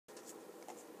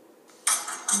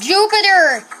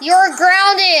Jupiter, you're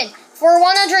grounded for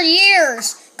 100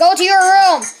 years. Go to your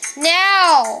room,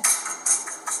 now.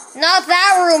 Not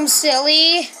that room,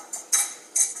 silly.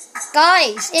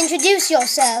 Guys, introduce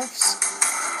yourselves.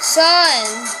 Sun,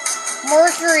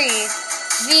 Mercury,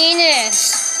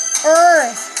 Venus,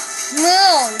 Earth,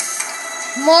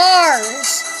 Moon,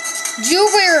 Mars,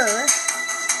 Jupiter,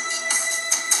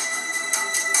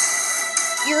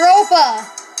 Europa,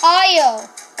 Io,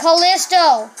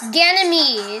 Callisto,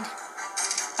 Ganymede.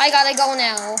 I gotta go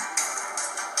now.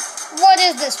 What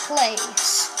is this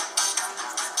place?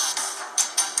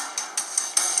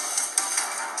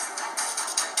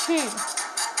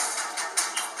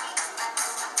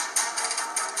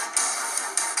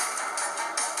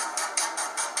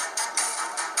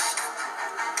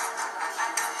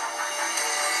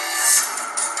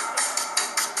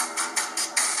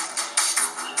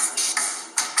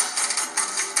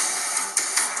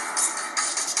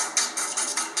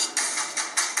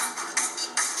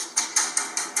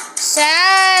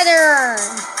 Saturn,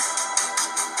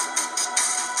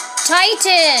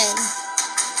 Titan,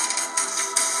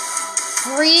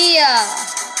 Rhea,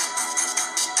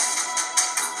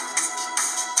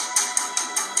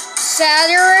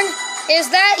 Saturn, is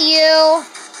that you?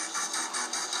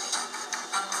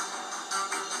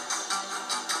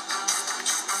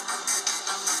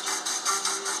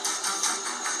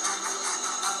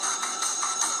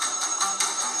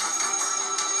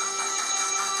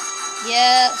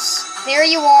 Yes, there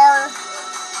you are.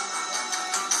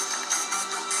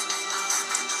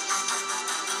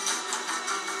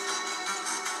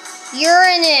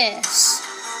 Uranus,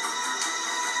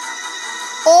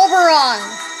 Oberon,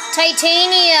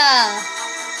 Titania,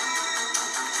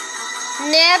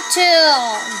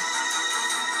 Neptune,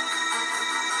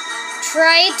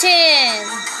 Triton.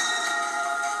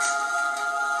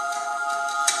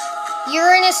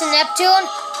 Uranus and Neptune?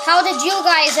 How did you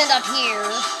guys end up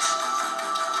here?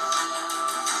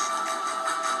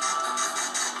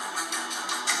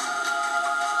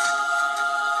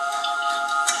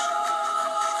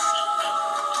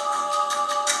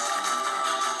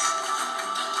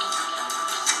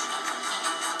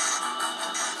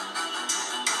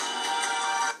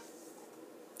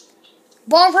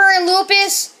 Bumper and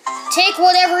Lupus, take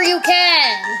whatever you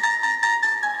can.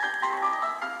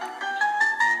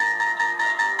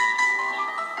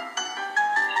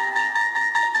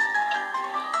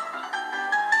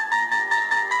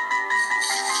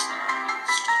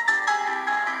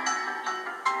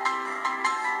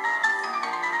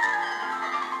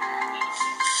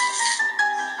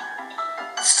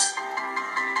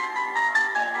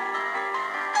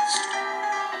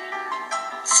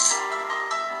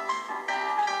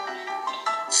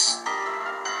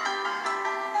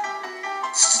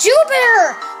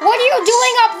 Jupiter! What are you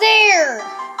doing up there?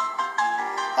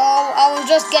 Oh, I was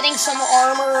just getting some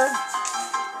armor.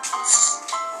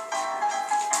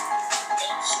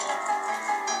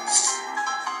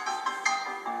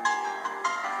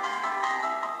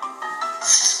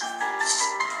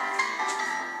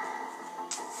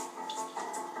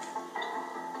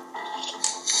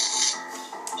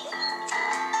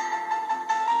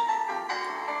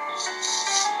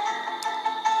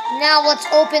 Now let's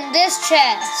open this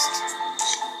chest.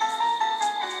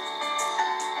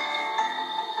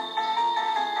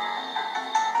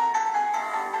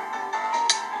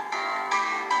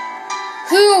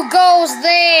 Who goes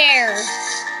there?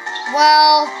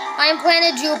 Well, I'm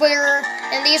Planet Jupiter,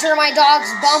 and these are my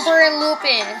dogs Bumper and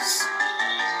Lupus.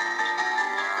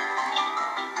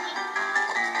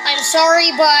 I'm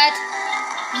sorry, but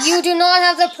you do not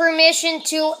have the permission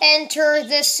to enter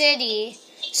this city.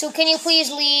 So can you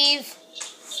please leave?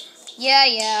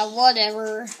 Yeah,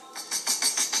 whatever.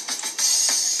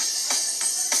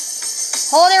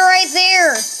 Hold it right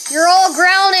there. You're all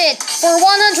grounded for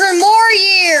 100 more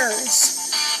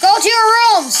years. Go to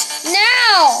your rooms,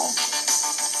 now!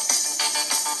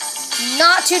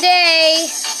 Not today.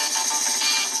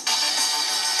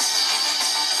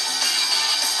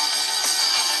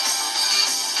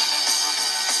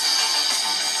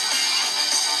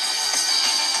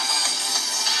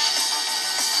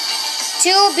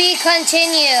 To be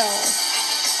continued.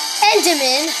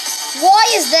 Endermen, why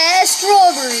is that a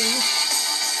strawberry?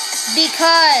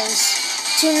 Because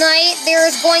tonight there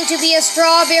is going to be a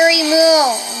strawberry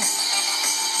moon.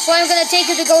 So I'm going to take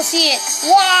you to go see it.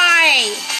 Why?